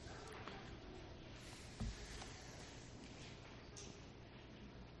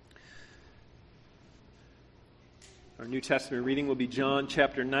Our New Testament reading will be John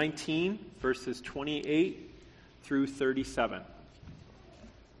chapter 19, verses 28 through 37.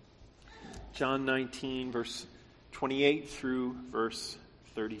 John 19, verse 28 through verse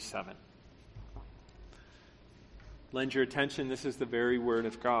 37. Lend your attention, this is the very word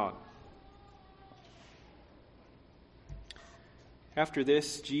of God. After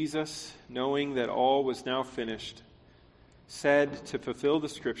this, Jesus, knowing that all was now finished, said to fulfill the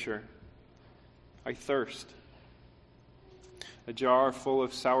scripture, "I thirst." A jar full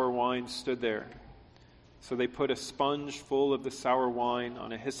of sour wine stood there. So they put a sponge full of the sour wine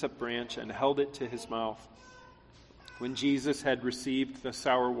on a hyssop branch and held it to his mouth. When Jesus had received the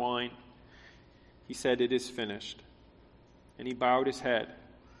sour wine, he said, "It is finished." And he bowed his head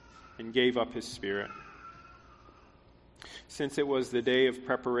and gave up his spirit. Since it was the day of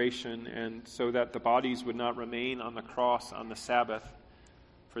preparation, and so that the bodies would not remain on the cross on the Sabbath,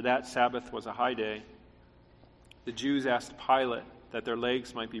 for that Sabbath was a high day, the Jews asked Pilate that their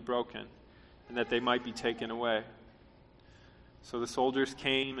legs might be broken and that they might be taken away. So the soldiers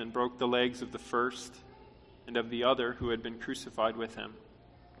came and broke the legs of the first and of the other who had been crucified with him.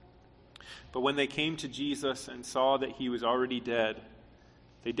 But when they came to Jesus and saw that he was already dead,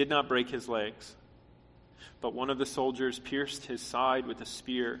 they did not break his legs. But one of the soldiers pierced his side with a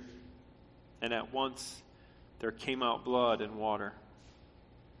spear, and at once there came out blood and water.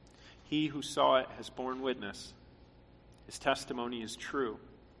 He who saw it has borne witness. His testimony is true,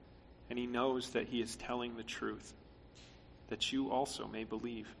 and he knows that he is telling the truth, that you also may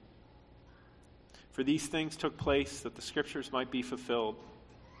believe. For these things took place that the scriptures might be fulfilled.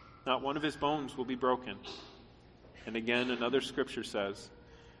 Not one of his bones will be broken. And again, another scripture says,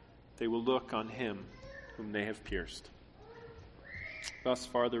 they will look on him whom they have pierced. Thus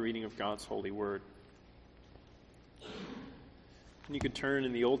far, the reading of God's holy word. And you could turn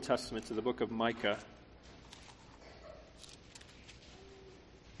in the Old Testament to the book of Micah.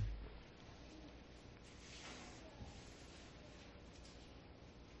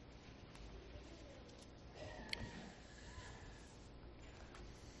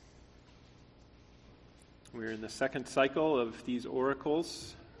 We're in the second cycle of these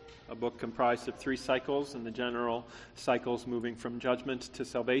oracles, a book comprised of 3 cycles, and the general cycles moving from judgment to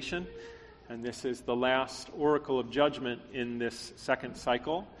salvation. And this is the last oracle of judgment in this second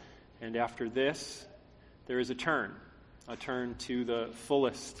cycle. And after this, there is a turn to the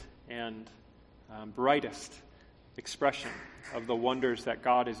fullest and brightest expression of the wonders that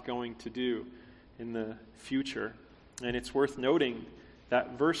God is going to do in the future. And it's worth noting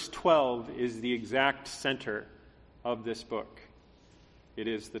that verse 12 is the exact center of this book. It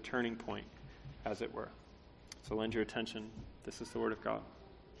is the turning point, as it were. So lend your attention. This is the word of God.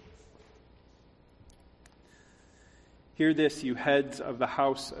 Hear this, you heads of the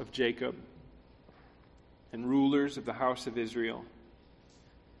house of Jacob, and rulers of the house of Israel,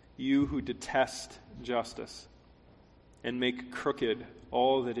 you who detest justice and make crooked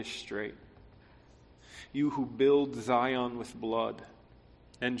all that is straight, you who build Zion with blood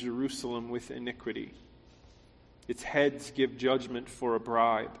and Jerusalem with iniquity. Its heads give judgment for a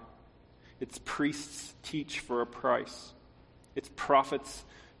bribe. Its priests teach for a price. Its prophets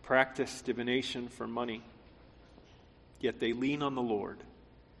practice divination for money. Yet they lean on the Lord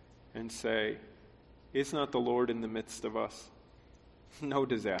and say, "Is not the Lord in the midst of us? No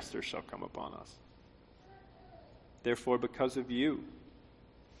disaster shall come upon us." Therefore, because of you,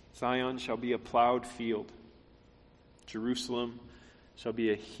 Zion shall be a plowed field. Jerusalem shall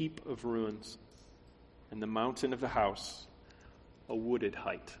be a heap of ruins, and the mountain of the house a wooded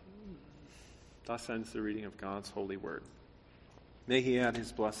height. Thus ends the reading of God's holy word. May he add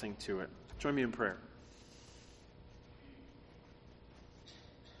his blessing to it. Join me in prayer.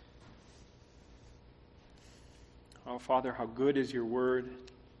 Oh, Father, how good is your word.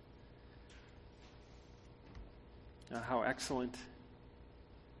 How excellent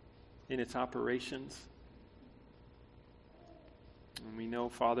in its operations. And we know,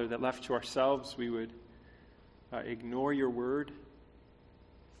 Father, that left to ourselves, we would ignore your word.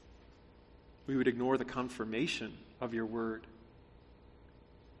 We would ignore the confirmation of your word,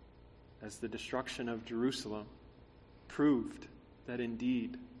 as the destruction of Jerusalem proved that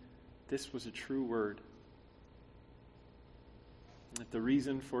indeed this was a true word. That the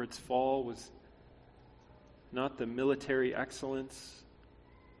reason for its fall was not the military excellence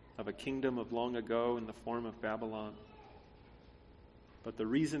of a kingdom of long ago in the form of Babylon, but the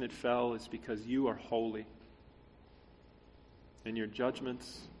reason it fell is because you are holy, and your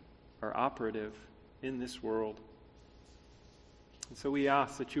judgments are operative in this world. And so we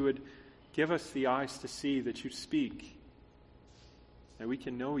ask that you would give us the eyes to see, that you speak, that we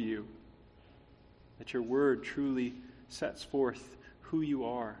can know you, that your word truly sets forth who you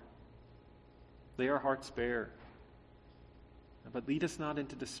are. Lay our hearts bare. But lead us not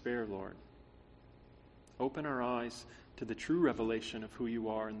into despair, Lord. Open our eyes to the true revelation of who you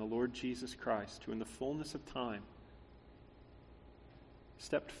are in the Lord Jesus Christ, who in the fullness of time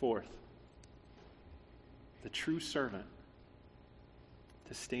stepped forth, the true servant,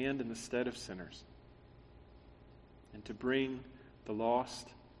 to stand in the stead of sinners and to bring the lost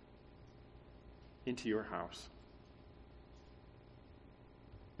into your house.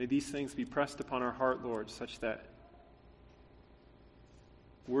 May these things be pressed upon our heart, Lord, such that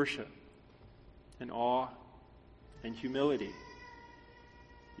worship and awe and humility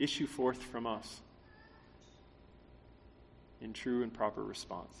issue forth from us in true and proper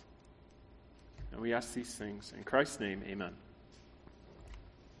response. And we ask these things in Christ's name, amen.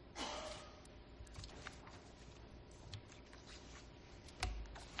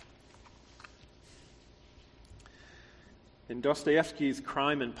 In Dostoevsky's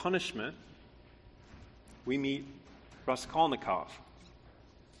Crime and Punishment, we meet Raskolnikov,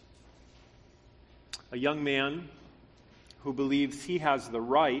 a young man who believes he has the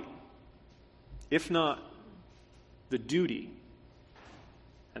right, if not the duty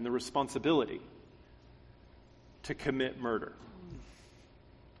and the responsibility, to commit murder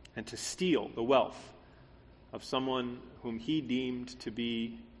and to steal the wealth of someone whom he deemed to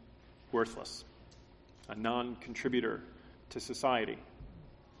be worthless, a non-contributor to society.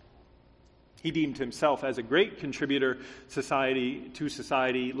 He deemed himself as a great contributor to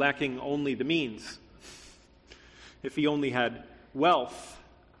society, lacking only the means. If he only had wealth,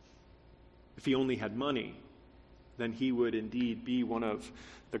 if he only had money, then he would indeed be one of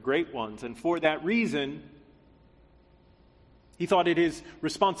the great ones. And for that reason, he thought it his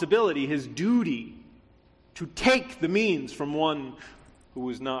responsibility, his duty, to take the means from one who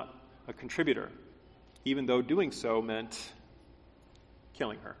was not a contributor, even though doing so meant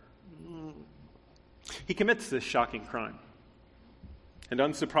killing her. He commits this shocking crime. And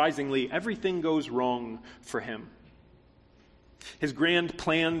unsurprisingly, everything goes wrong for him. His grand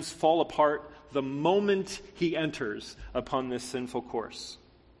plans fall apart the moment he enters upon this sinful course.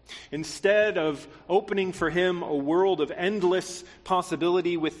 Instead of opening for him a world of endless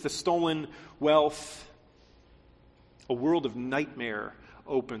possibility with the stolen wealth, a world of nightmare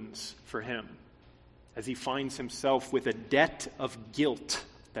opens for him as he finds himself with a debt of guilt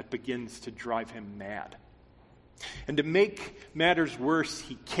that begins to drive him mad. And to make matters worse,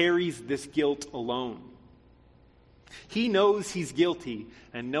 he carries this guilt alone. He knows he's guilty,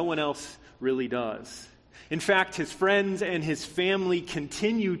 and no one else really does. In fact, his friends and his family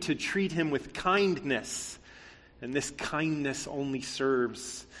continue to treat him with kindness, and this kindness only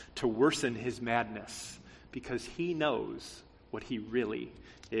serves to worsen his madness, because he knows what he really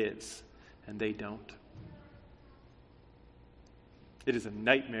is, and they don't. It is a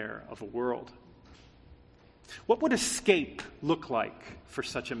nightmare of a world. What would escape look like for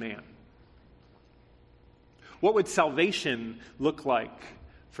such a man? What would salvation look like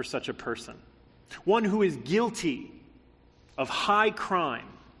for such a person? One who is guilty of high crime,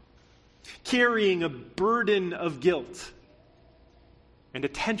 carrying a burden of guilt and a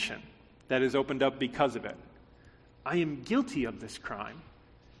tension that is opened up because of it. I am guilty of this crime,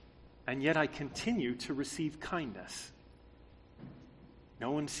 and yet I continue to receive kindness.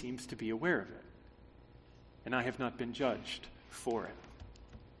 No one seems to be aware of it, and I have not been judged for it.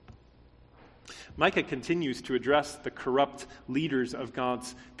 Micah continues to address the corrupt leaders of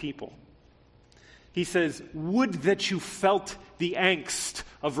God's people. He says, "Would that you felt the angst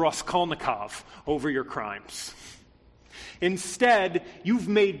of Raskolnikov over your crimes. Instead, you've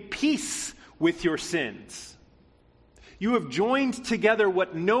made peace with your sins. You have joined together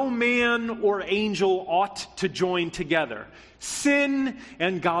what no man or angel ought to join together: sin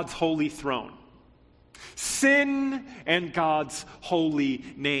and God's holy throne. Sin and God's holy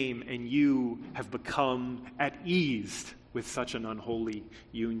name, and you have become at ease with such an unholy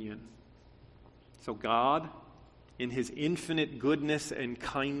union." So God, in his infinite goodness and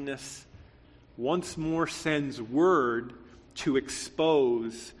kindness, once more sends word to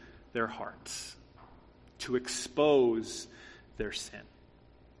expose their hearts, to expose their sin.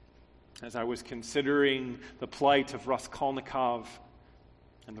 As I was considering the plight of Raskolnikov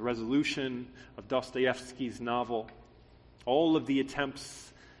and the resolution of Dostoevsky's novel, all of the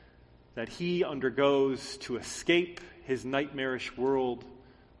attempts that he undergoes to escape his nightmarish world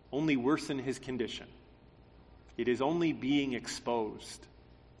only worsen his condition. It is only being exposed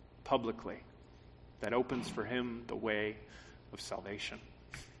publicly that opens for him the way of salvation.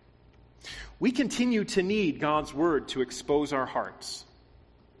 We continue to need God's word to expose our hearts.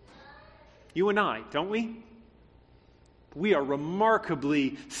 You and I, don't we? We are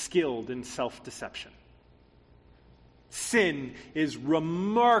remarkably skilled in self-deception. Sin is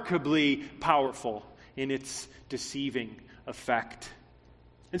remarkably powerful in its deceiving effect.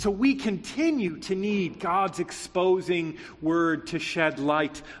 And so we continue to need God's exposing word to shed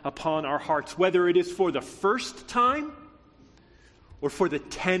light upon our hearts, whether it is for the first time or for the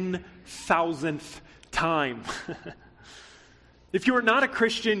 10,000th time. If you are not a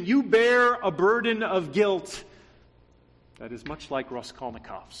Christian, you bear a burden of guilt that is much like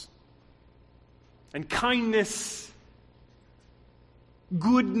Raskolnikov's. And kindness,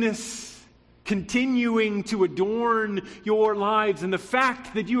 goodness, continuing to adorn your lives, and the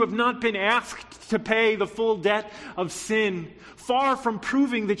fact that you have not been asked to pay the full debt of sin, far from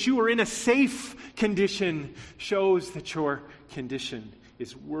proving that you are in a safe condition, shows that your condition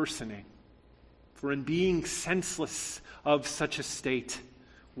is worsening. For in being senseless of such a state,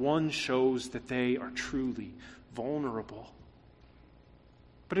 one shows that they are truly vulnerable.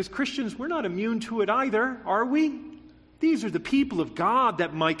 But as Christians, we're not immune to it either, are we? These are the people of God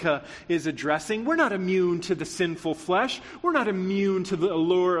that Micah is addressing. We're not immune to the sinful flesh. We're not immune to the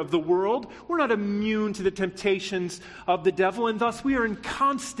allure of the world. We're not immune to the temptations of the devil, and thus we are in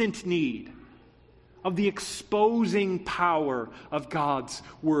constant need of the exposing power of God's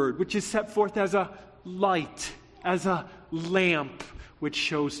word, which is set forth as a light, as a lamp, which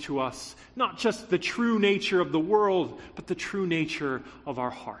shows to us not just the true nature of the world, but the true nature of our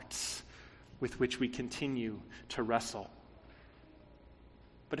hearts, with which we continue to wrestle.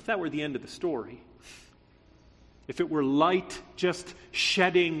 But if that were the end of the story, if it were light just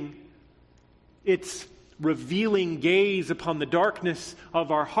shedding its revealing gaze upon the darkness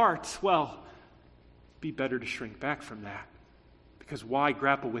of our hearts, well, it'd be better to shrink back from that. Because why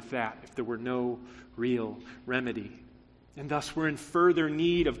grapple with that if there were no real remedy? And thus we're in further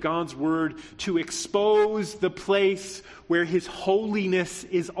need of God's word to expose the place where his holiness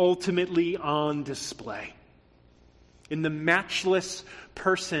is ultimately on display. In the matchless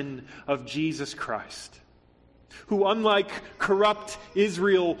person of Jesus Christ, who, unlike corrupt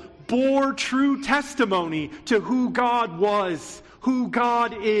Israel, bore true testimony to who God was, who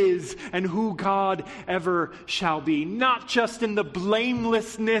God is, and who God ever shall be. Not just in the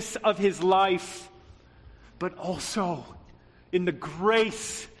blamelessness of his life, but also in the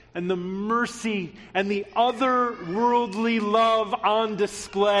grace and the mercy and the otherworldly love on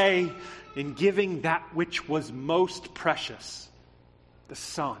display in giving that which was most precious, the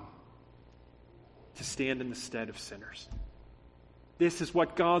Son, to stand in the stead of sinners. This is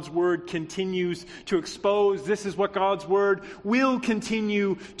what God's word continues to expose. This is what God's word will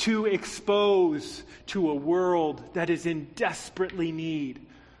continue to expose to a world that is in desperately need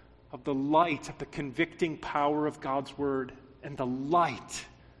of the light of the convicting power of God's word and the light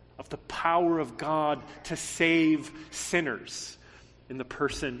of the power of God to save sinners in the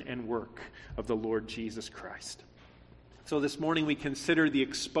person and work of the Lord Jesus Christ. So this morning we consider the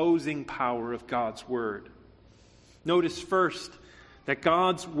exposing power of God's word. Notice first that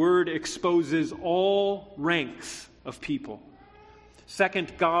God's word exposes all ranks of people.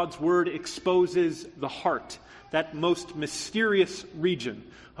 Second, God's word exposes the heart, that most mysterious region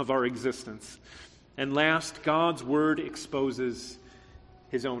of our existence. And last, God's word exposes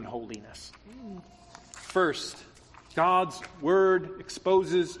his own holiness. First, God's word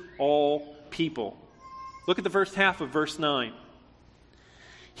exposes all people. Look at the first half of verse 9.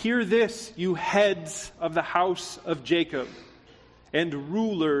 Hear this, you heads of the house of Jacob, and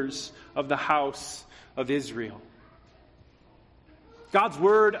rulers of the house of Israel. God's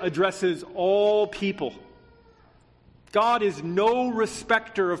word addresses all people. God is no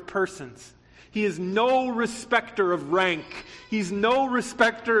respecter of persons. He is no respecter of rank. He's no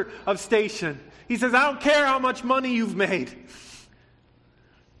respecter of station. He says, I don't care how much money you've made.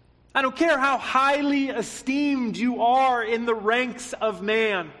 I don't care how highly esteemed you are in the ranks of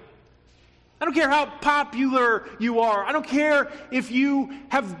man. I don't care how popular you are. I don't care if you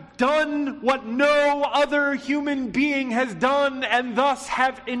have done what no other human being has done and thus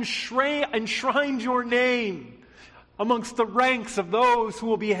have enshrined your name amongst the ranks of those who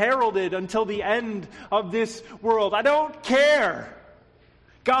will be heralded until the end of this world. I don't care.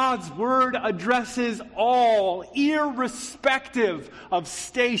 God's word addresses all, irrespective of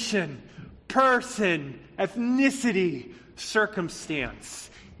station, person, ethnicity,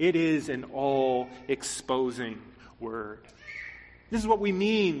 circumstance. It is an all-exposing word. This is what we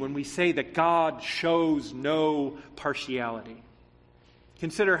mean when we say that God shows no partiality.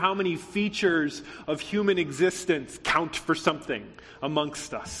 Consider how many features of human existence count for something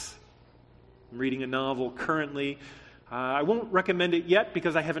amongst us. I'm reading a novel currently I won't recommend it yet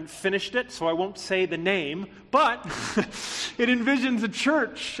because I haven't finished it, so I won't say the name, but it envisions a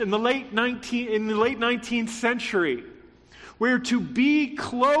church in the late 19th century where to be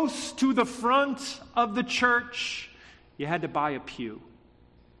close to the front of the church, you had to buy a pew.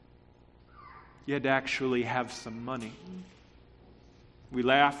 You had to actually have some money. We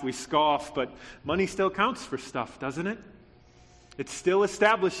laugh, we scoff, but money still counts for stuff, doesn't it? It still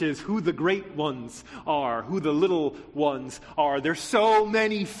establishes who the great ones are, who the little ones are. There's so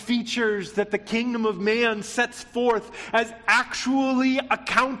many features that the kingdom of man sets forth as actually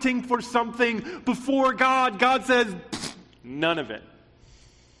accounting for something before God. God says, none of it.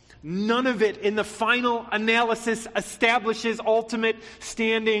 None of it in the final analysis establishes ultimate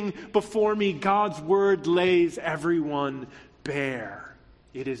standing before me. God's word lays everyone bare.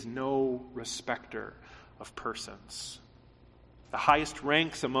 It is no respecter of persons. The highest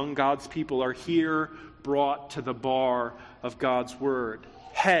ranks among God's people are here brought to the bar of God's word.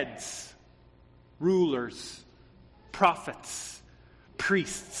 Heads, rulers, prophets,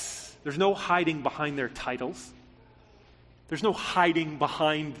 priests. There's no hiding behind their titles. There's no hiding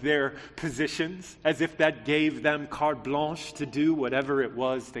behind their positions as if that gave them carte blanche to do whatever it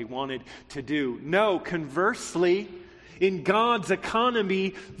was they wanted to do. No, conversely, in God's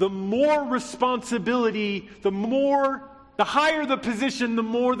economy, the more responsibility, the higher the position, the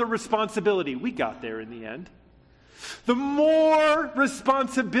more the responsibility. We got there in the end. The more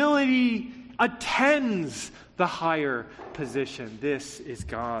responsibility attends the higher position. This is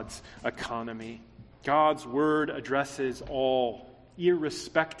God's economy. God's word addresses all,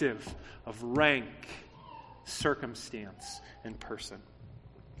 irrespective of rank, circumstance, and person.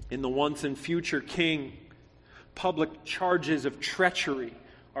 In the once and future king, public charges of treachery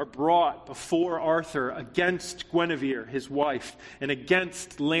are brought before Arthur against Guinevere, his wife, and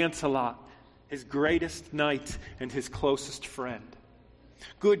against Lancelot, his greatest knight and his closest friend.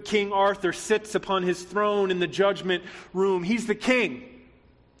 Good King Arthur sits upon his throne in the judgment room. He's the king.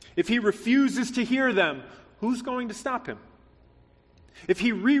 If he refuses to hear them, who's going to stop him? If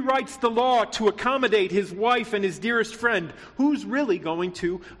he rewrites the law to accommodate his wife and his dearest friend, who's really going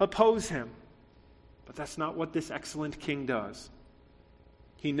to oppose him? But that's not what this excellent king does.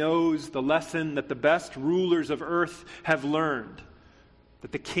 He knows the lesson that the best rulers of earth have learned,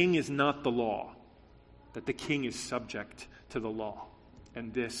 that the king is not the law, that the king is subject to the law,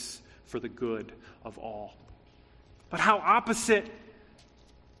 and this for the good of all. But how opposite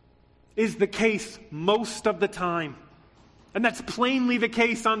is the case most of the time. And that's plainly the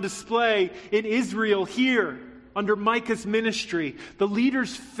case on display in Israel here under Micah's ministry. The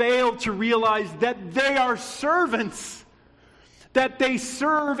leaders fail to realize that they are servants, that they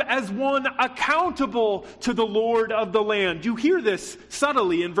serve as one accountable to the Lord of the land. You hear this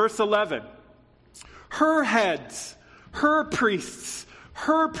subtly in verse 11. Her heads, her priests,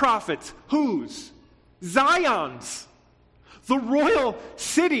 her prophets, whose? Zion's, the royal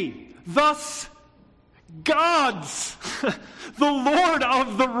city, thus God's, the Lord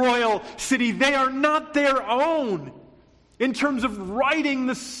of the royal city. They are not their own in terms of writing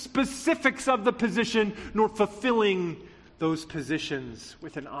the specifics of the position, nor fulfilling those positions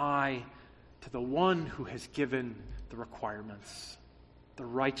with an eye to the one who has given the requirements, the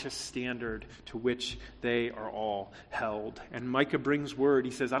righteous standard to which they are all held. And Micah brings word.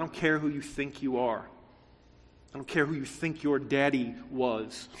 He says, I don't care who you think you are. I don't care who you think your daddy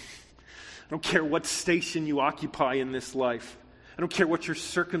was. I don't care what station you occupy in this life. I don't care what your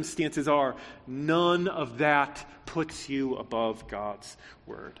circumstances are. None of that puts you above God's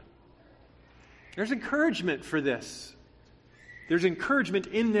word. There's encouragement for this. There's encouragement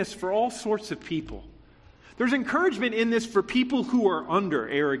in this for all sorts of people. There's encouragement in this for people who are under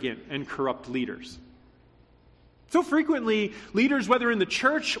arrogant and corrupt leaders. So frequently, leaders, whether in the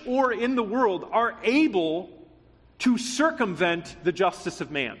church or in the world, are able to circumvent the justice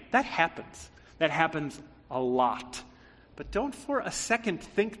of man. That happens. That happens a lot. But don't for a second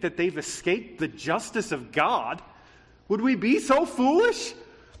think that they've escaped the justice of God. Would we be so foolish?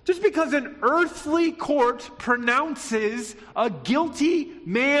 Just because an earthly court pronounces a guilty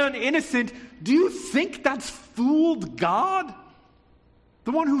man innocent, do you think that's fooled God?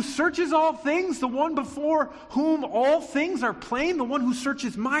 The one who searches all things, the one before whom all things are plain, the one who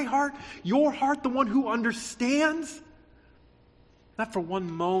searches my heart, your heart, the one who understands. Not for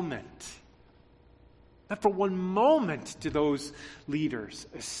one moment. Not for one moment do those leaders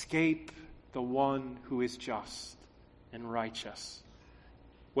escape the one who is just and righteous.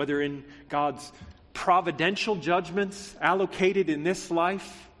 Whether in God's providential judgments allocated in this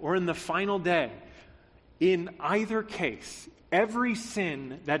life or in the final day, in either case, every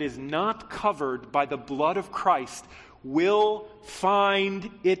sin that is not covered by the blood of Christ will find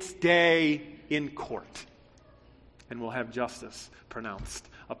its day in court and will have justice pronounced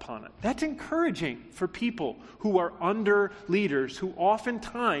upon it. That's encouraging for people who are under leaders who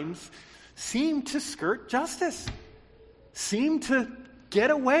oftentimes seem to skirt justice, seem to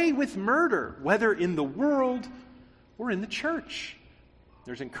get away with murder, whether in the world or in the church.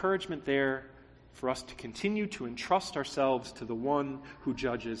 There's encouragement there for us to continue to entrust ourselves to the one who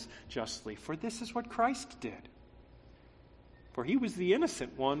judges justly. For this is what Christ did. For he was the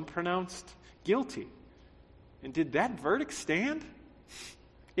innocent one pronounced guilty. And did that verdict stand?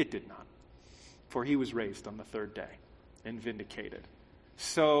 It did not. For he was raised on the third day and vindicated.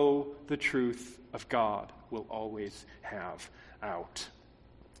 So the truth of God will always have out.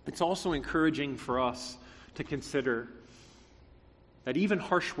 It's also encouraging for us to consider that even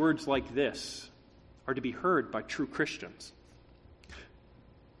harsh words like this are to be heard by true Christians.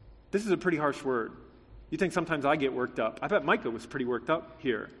 This is a pretty harsh word. You think sometimes I get worked up. I bet Micah was pretty worked up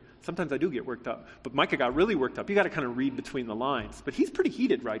here. Sometimes I do get worked up. But Micah got really worked up. You got to kind of read between the lines. But he's pretty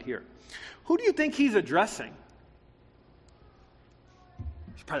heated right here. Who do you think he's addressing?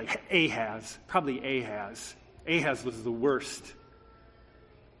 It's probably Ahaz. Ahaz was the worst.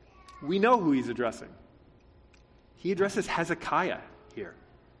 We know who he's addressing. He addresses Hezekiah here.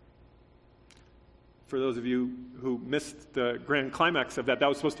 For those of you who missed the grand climax of that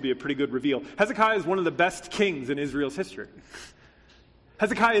was supposed to be a pretty good reveal. Hezekiah is one of the best kings in Israel's history.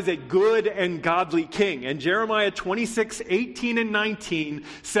 Hezekiah is a good and godly king. And Jeremiah 26:18 and 19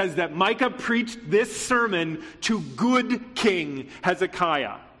 says that Micah preached this sermon to good King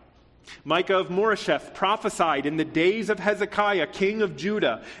Hezekiah. Micah of Moresheth prophesied in the days of Hezekiah, king of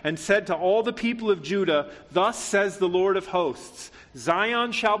Judah, and said to all the people of Judah, "Thus says the Lord of hosts,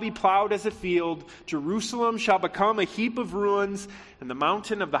 Zion shall be plowed as a field, Jerusalem shall become a heap of ruins, and the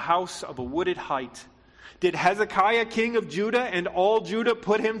mountain of the house of a wooded height." Did Hezekiah, king of Judah, and all Judah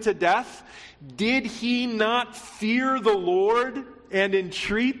put him to death? Did he not fear the Lord and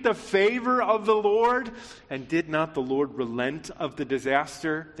entreat the favor of the Lord? And did not the Lord relent of the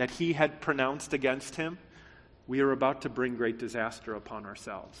disaster that he had pronounced against him? We are about to bring great disaster upon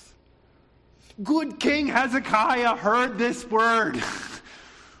ourselves. Good King Hezekiah heard this word.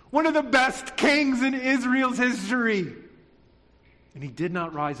 One of the best kings in Israel's history. And he did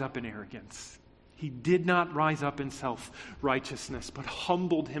not rise up in arrogance. He did not rise up in self-righteousness, but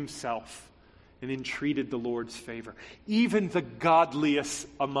humbled himself and entreated the Lord's favor. Even the godliest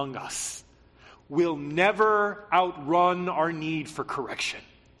among us will never outrun our need for correction.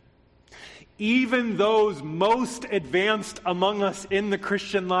 Even those most advanced among us in the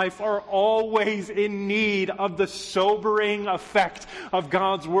Christian life are always in need of the sobering effect of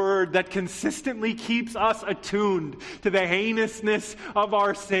God's word that consistently keeps us attuned to the heinousness of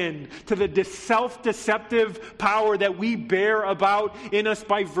our sin, to the self-deceptive power that we bear about in us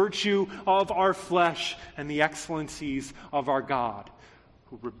by virtue of our flesh, and the excellencies of our God,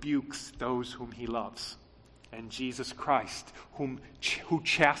 who rebukes those whom he loves, and Jesus Christ, who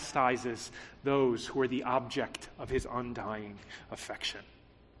chastises those who are the object of his undying affection.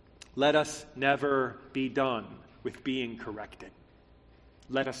 Let us never be done with being corrected.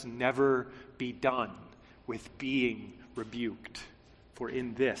 Let us never be done with being rebuked. For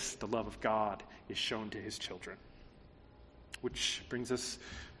in this, the love of God is shown to his children. Which brings us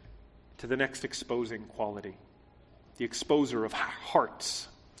to the next exposing quality, the exposer of hearts.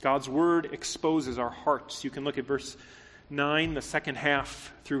 God's word exposes our hearts. You can look at verse 9, the second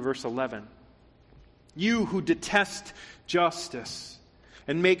half, through verse 11. You who detest justice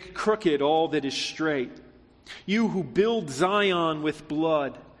and make crooked all that is straight. You who build Zion with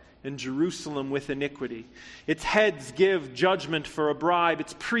blood and Jerusalem with iniquity. Its heads give judgment for a bribe.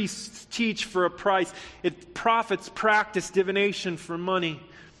 Its priests teach for a price. Its prophets practice divination for money.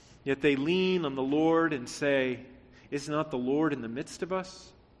 Yet they lean on the Lord and say, "Is not the Lord in the midst of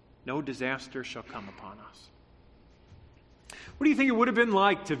us? No disaster shall come upon us." What do you think it would have been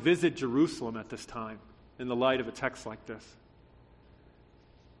like to visit Jerusalem at this time in the light of a text like this?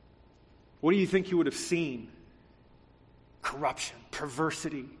 What do you think you would have seen? Corruption,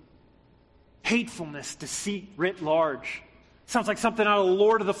 perversity, hatefulness, deceit writ large. Sounds like something out of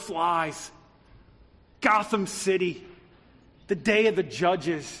Lord of the Flies. Gotham City, the day of the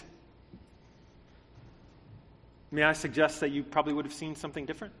judges. May I suggest that you probably would have seen something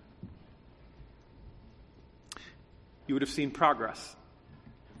different? You would have seen progress.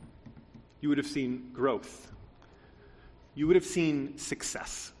 You would have seen growth. You would have seen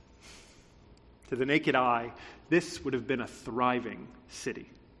success. To the naked eye, this would have been a thriving city.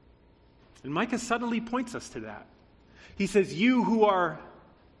 And Micah subtly points us to that. He says, you who are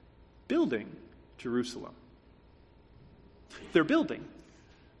building Jerusalem. They're building.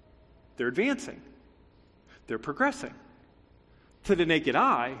 They're advancing. They're progressing. To the naked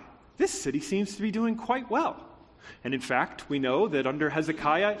eye, this city seems to be doing quite well. And in fact, we know that under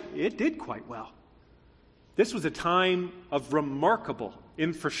Hezekiah, it did quite well. This was a time of remarkable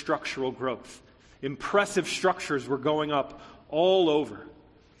infrastructural growth. Impressive structures were going up all over.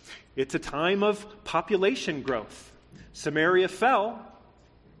 It's a time of population growth. Samaria fell.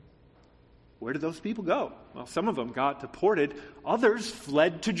 Where did those people go? Well, some of them got deported. Others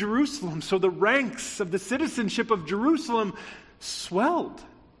fled to Jerusalem. So the ranks of the citizenship of Jerusalem swelled.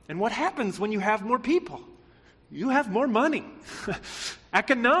 And what happens when you have more people? You have more money.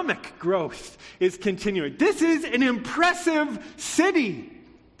 Economic growth is continuing. This is an impressive city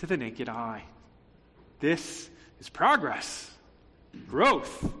to the naked eye. This is progress,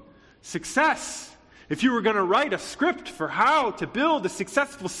 growth, success. If you were going to write a script for how to build a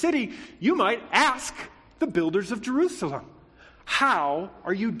successful city, you might ask the builders of Jerusalem, how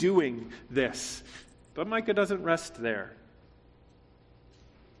are you doing this? But Micah doesn't rest there.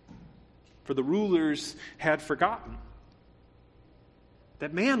 For the rulers had forgotten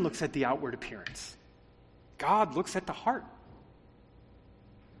that man looks at the outward appearance. God looks at the heart.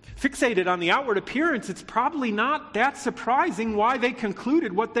 Fixated on the outward appearance, it's probably not that surprising why they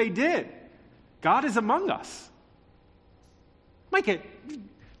concluded what they did. God is among us. Micah,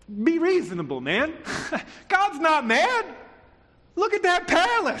 be reasonable, man. God's not mad. Look at that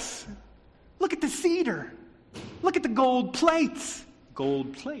palace. Look at the cedar. Look at the gold plates.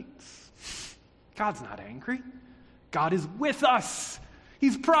 Gold plates. God's not angry. God is with us.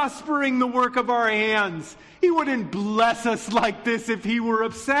 He's prospering the work of our hands. He wouldn't bless us like this if he were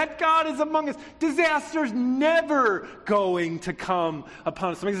upset. God is among us. Disaster's never going to come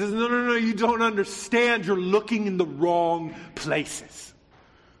upon us. Somebody says, no, you don't understand. You're looking in the wrong places.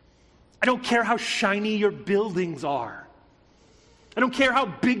 I don't care how shiny your buildings are. I don't care how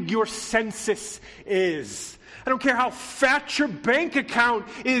big your census is. I don't care how fat your bank account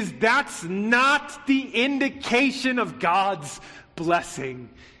is. That's not the indication of God's blessing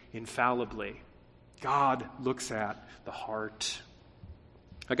infallibly. God looks at the heart.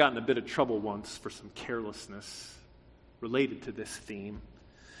 I got in a bit of trouble once for some carelessness related to this theme.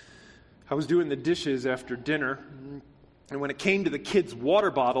 I was doing the dishes after dinner, and when it came to the kids'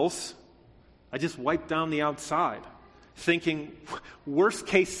 water bottles, I just wiped down the outside, thinking, worst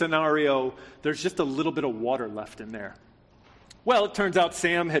case scenario, there's just a little bit of water left in there. Well, it turns out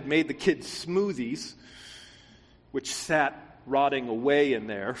Sam had made the kids smoothies, which sat rotting away in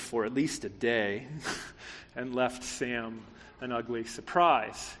there for at least a day and left Sam an ugly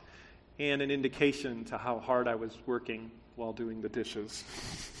surprise and an indication to how hard I was working while doing the dishes.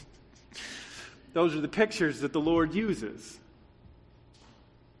 Those are the pictures that the Lord uses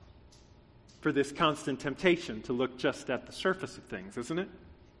for this constant temptation to look just at the surface of things, isn't it?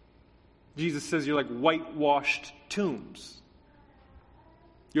 Jesus says you're like whitewashed tombs.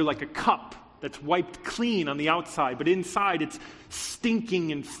 You're like a cup that's wiped clean on the outside, but inside it's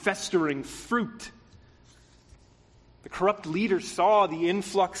stinking and festering fruit. The corrupt leaders saw the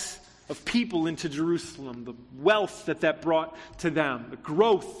influx of people into Jerusalem, the wealth that brought to them, the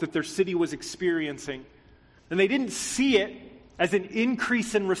growth that their city was experiencing. And they didn't see it as an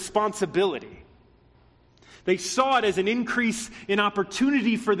increase in responsibility. They saw it as an increase in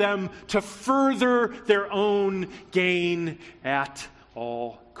opportunity for them to further their own gain at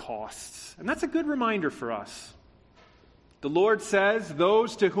all costs. And that's a good reminder for us. The Lord says,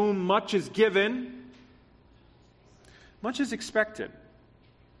 those to whom much is given, much is expected.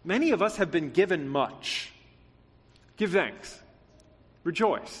 Many of us have been given much. Give thanks.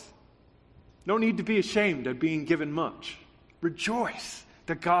 Rejoice. No need to be ashamed of being given much. Rejoice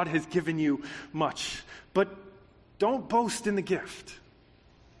that God has given you much. But don't boast in the gift.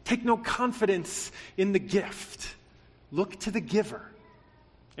 Take no confidence in the gift. Look to the giver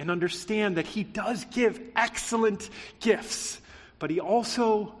and understand that he does give excellent gifts, but he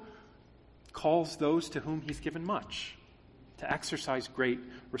also calls those to whom he's given much to exercise great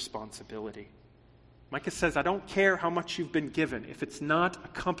responsibility. Micah says, I don't care how much you've been given if it's not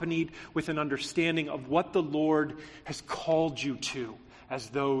accompanied with an understanding of what the Lord has called you to as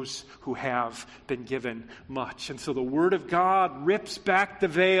those who have been given much. And so the Word of God rips back the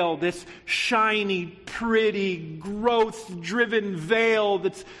veil, this shiny, pretty, growth-driven veil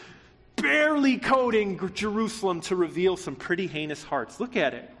that's barely coating Jerusalem to reveal some pretty heinous hearts. Look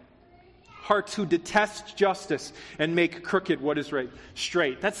at it. Hearts who detest justice and make crooked what is right,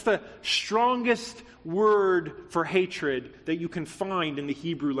 straight. That's the strongest word for hatred that you can find in the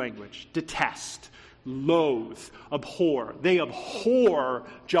Hebrew language. Detest, loathe, abhor. They abhor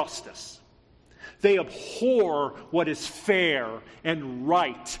justice. They abhor what is fair and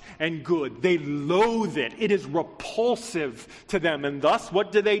right and good. They loathe it. It is repulsive to them. And thus,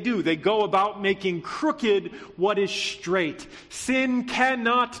 what do? They go about making crooked what is straight. Sin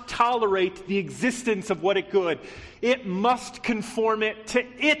cannot tolerate the existence of what is good. It must conform it to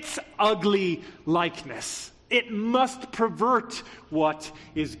its ugly likeness. It must pervert what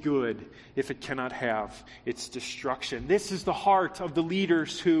is good if it cannot have its destruction. This is the heart of the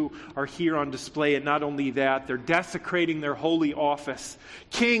leaders who are here on display. And not only that, they're desecrating their holy office.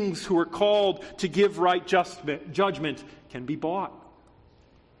 Kings who are called to give right judgment can be bought.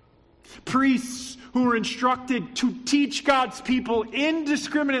 Priests who are instructed to teach God's people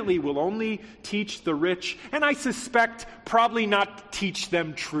indiscriminately will only teach the rich, and I suspect probably not teach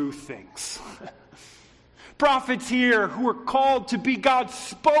them true things. Prophets here who are called to be God's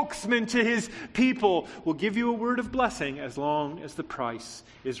spokesman to his people will give you a word of blessing as long as the price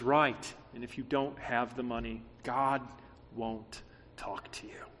is right. And if you don't have the money, God won't talk to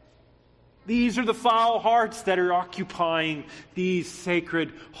you. These are the foul hearts that are occupying these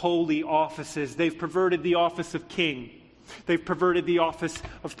sacred, holy offices. They've perverted the office of king. They've perverted the office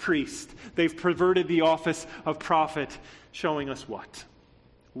of priest. They've perverted the office of prophet, showing us what?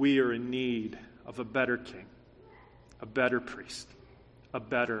 We are in need of a better king, a better priest, a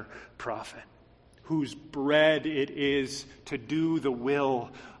better prophet, whose bread it is to do the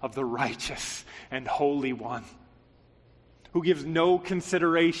will of the righteous and holy one, who gives no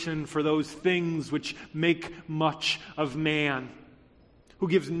consideration for those things which make much of man, who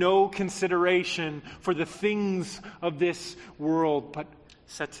gives no consideration for the things of this world, but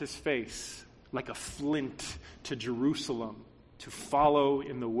sets his face like a flint to Jerusalem to follow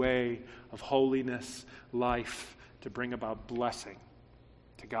in the way of holiness, life, to bring about blessing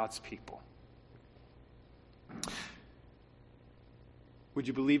to God's people. Would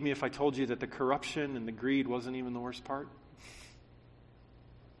you believe me if I told you that the corruption and the greed wasn't even the worst part?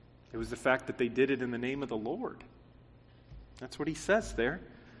 It was the fact that they did it in the name of the Lord. That's what he says there.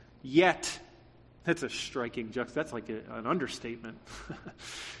 Yet, that's a striking juxtaposition. That's like an understatement.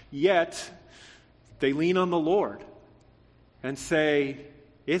 Yet, they lean on the Lord and say,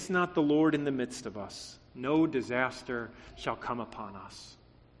 "Is not the Lord in the midst of us? No disaster shall come upon us."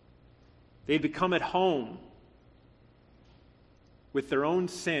 They become at home with their own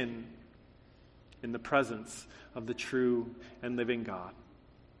sin in the presence of the true and living God.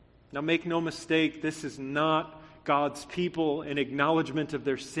 Now, make no mistake, this is not God's people in acknowledgement of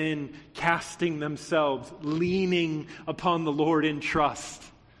their sin, casting themselves, leaning upon the Lord in trust.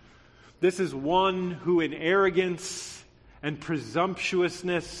 This is one who in arrogance and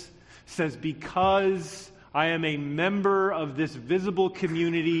presumptuousness says, because I am a member of this visible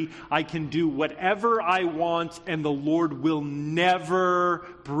community, I can do whatever I want, and the Lord will never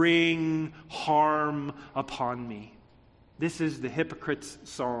bring harm upon me. This is the hypocrite's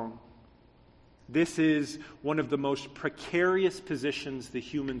song. This is one of the most precarious positions the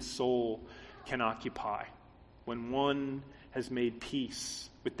human soul can occupy, when one has made peace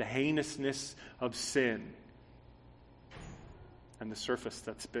with the heinousness of sin and the surface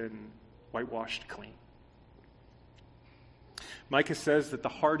that's been whitewashed clean. Micah says that the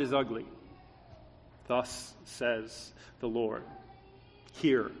heart is ugly. Thus says the Lord.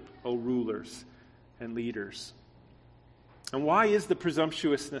 Hear, O rulers and leaders. And why is the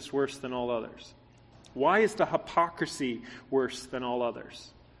presumptuousness worse than all others? Why is the hypocrisy worse than all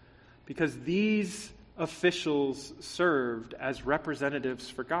others? Because these officials served as representatives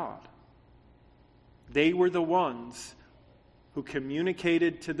for God. They were the ones who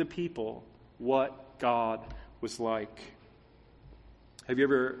communicated to the people what God was like. Have you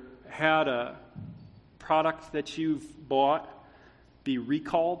ever had a product that you've bought be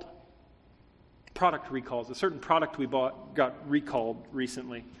recalled? Product recalls. A certain product we bought got recalled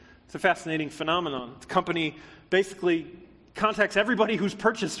recently. It's a fascinating phenomenon. The company basically contacts everybody who's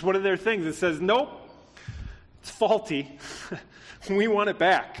purchased one of their things and says, nope, it's faulty. We want it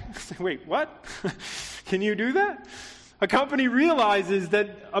back. Wait, what? Can you do that? A company realizes that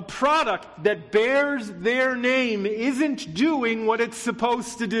a product that bears their name isn't doing what it's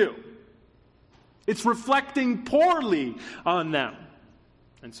supposed to do. It's reflecting poorly on them.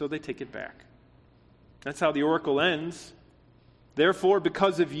 And so they take it back. That's how the oracle ends. Therefore,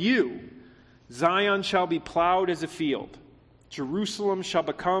 because of you, Zion shall be plowed as a field. Jerusalem shall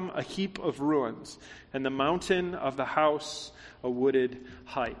become a heap of ruins, and the mountain of the house a wooded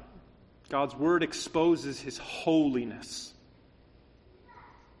height. God's word exposes his holiness.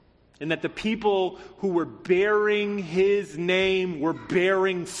 And that the people who were bearing his name were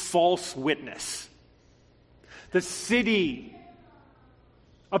bearing false witness. The city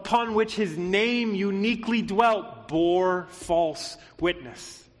upon which his name uniquely dwelt, bore false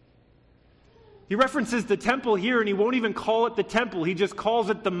witness. He references the temple here, and he won't even call it the temple. He just calls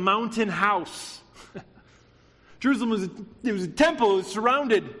it the mountain house. Jerusalem was a temple. It was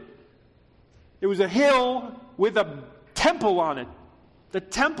surrounded. It was a hill with a temple on it. The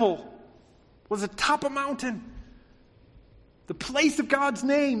temple was atop a mountain. The place of God's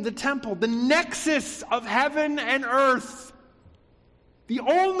name, the temple, the nexus of heaven and earth. The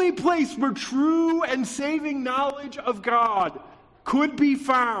only place where true and saving knowledge of God could be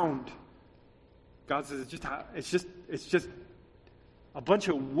found. God says it's just a bunch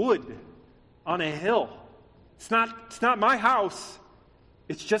of wood on a hill. It's not my house.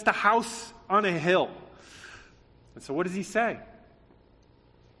 It's just a house on a hill. And so what does he say?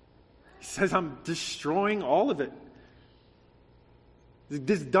 He says, I'm destroying all of it.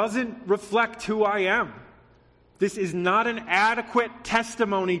 This doesn't reflect who I am. This is not an adequate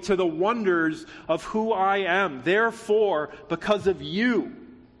testimony to the wonders of who I am. Therefore, because of you,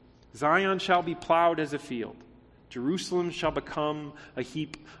 Zion shall be plowed as a field. Jerusalem shall become a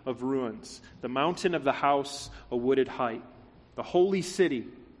heap of ruins. The mountain of the house, a wooded height. The holy city,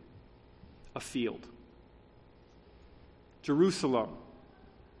 a field. Jerusalem,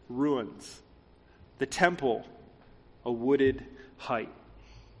 ruins. The temple, a wooded height.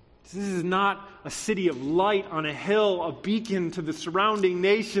 This is not a city of light on a hill, a beacon to the surrounding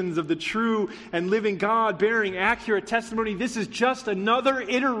nations of the true and living God, bearing accurate testimony. This is just another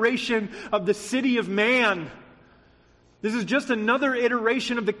iteration of the city of man. This is just another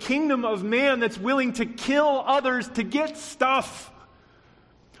iteration of the kingdom of man that's willing to kill others to get stuff.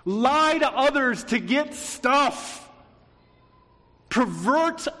 Lie to others to get stuff.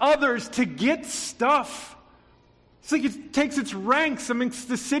 Pervert others to get stuff. It's like it takes its ranks amongst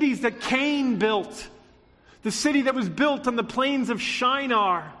the cities that Cain built. The city that was built on the plains of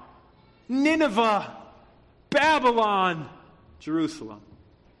Shinar, Nineveh, Babylon, Jerusalem.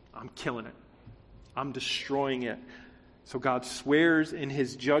 I'm killing it. I'm destroying it. So God swears in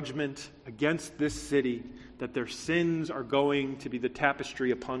his judgment against this city that their sins are going to be the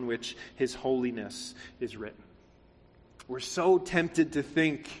tapestry upon which his holiness is written. We're so tempted to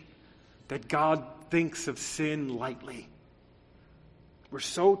think that God thinks of sin lightly. We're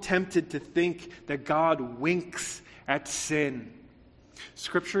so tempted to think that God winks at sin.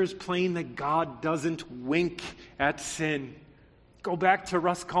 Scripture is plain that God doesn't wink at sin. Go back to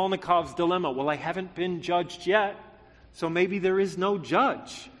Raskolnikov's dilemma. Well, I haven't been judged yet, so maybe there is no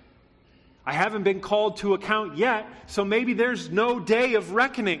judge. I haven't been called to account yet, so maybe there's no day of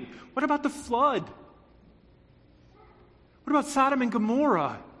reckoning. What about the flood? What about Sodom and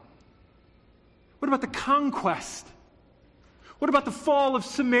Gomorrah? What about the conquest? What about the fall of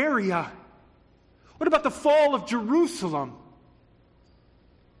Samaria? What about the fall of Jerusalem?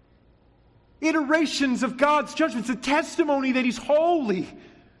 Iterations of God's judgments, a testimony that he's holy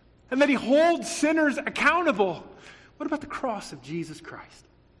and that he holds sinners accountable. What about the cross of Jesus Christ?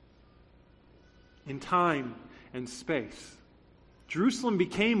 In time and space, Jerusalem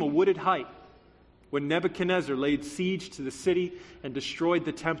became a wooded height when Nebuchadnezzar laid siege to the city and destroyed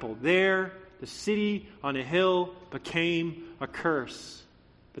the temple. There, the city on a hill became a curse.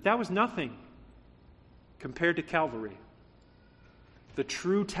 But that was nothing compared to Calvary, the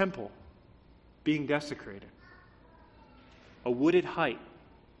true temple being desecrated. A wooded height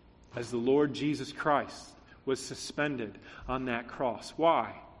as the Lord Jesus Christ was suspended on that cross.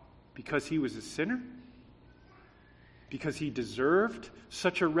 Why? Because he was a sinner? Because he deserved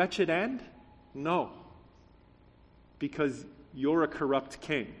such a wretched end? No. Because you're a corrupt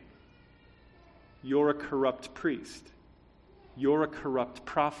king. You're a corrupt priest. You're a corrupt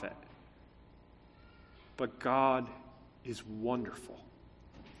prophet. But God is wonderful.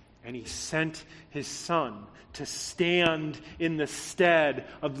 And he sent his Son to stand in the stead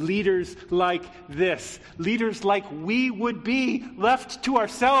of leaders like this. Leaders like we would be, left to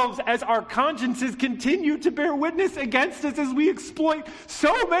ourselves as our consciences continue to bear witness against us as we exploit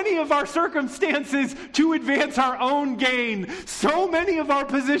so many of our circumstances to advance our own gain. So many of our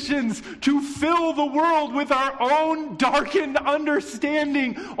positions to fill the world with our own darkened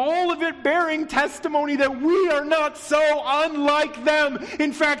understanding. All of it bearing testimony that we are not so unlike them.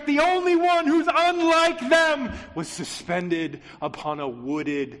 In fact, the only one who's unlike them was suspended upon a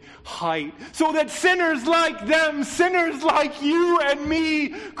wooded height, so that sinners like them, sinners like you and me,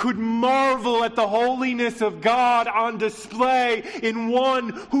 could marvel at the holiness of God on display in one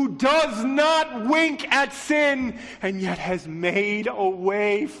who does not wink at sin and yet has made a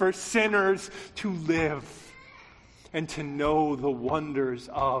way for sinners to live and to know the wonders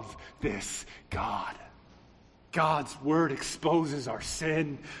of this God. God's word exposes our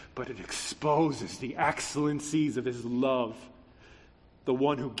sin, but it exposes the excellencies of his love. The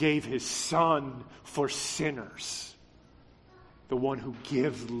one who gave his Son for sinners. The one who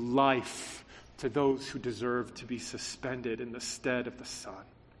gives life to those who deserve to be suspended in the stead of the Son.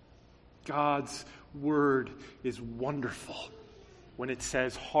 God's word is wonderful when it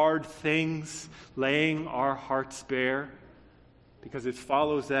says hard things, laying our hearts bare, because it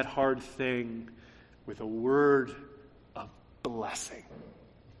follows that hard thing with a word of blessing.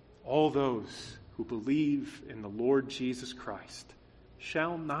 All those who believe in the Lord Jesus Christ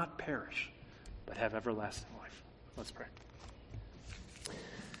shall not perish, but have everlasting life. Let's pray.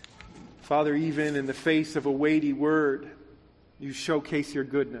 Father, even in the face of a weighty word, you showcase your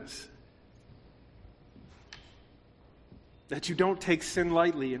goodness. That you don't take sin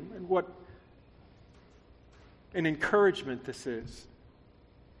lightly, and what an encouragement this is.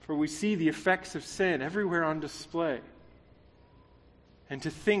 For we see the effects of sin everywhere on display. And to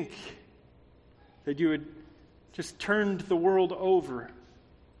think that you had just turned the world over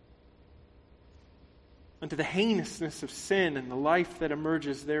unto the heinousness of sin and the life that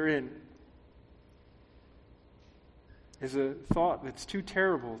emerges therein is a thought that's too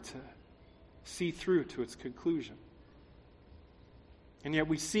terrible to see through to its conclusion. And yet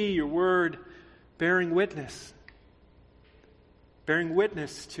we see your word bearing witness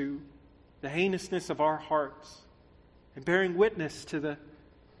to the heinousness of our hearts, and bearing witness to the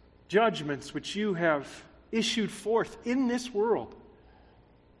judgments which you have issued forth in this world,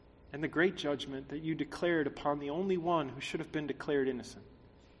 and the great judgment that you declared upon the only one who should have been declared innocent,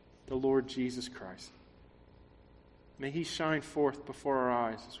 the Lord Jesus Christ. May he shine forth before our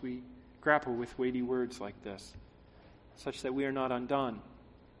eyes as we grapple with weighty words like this, such that we are not undone,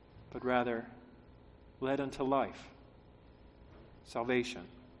 but rather led unto life, salvation,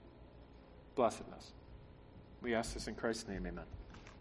 blessedness. We ask this in Christ's name, amen.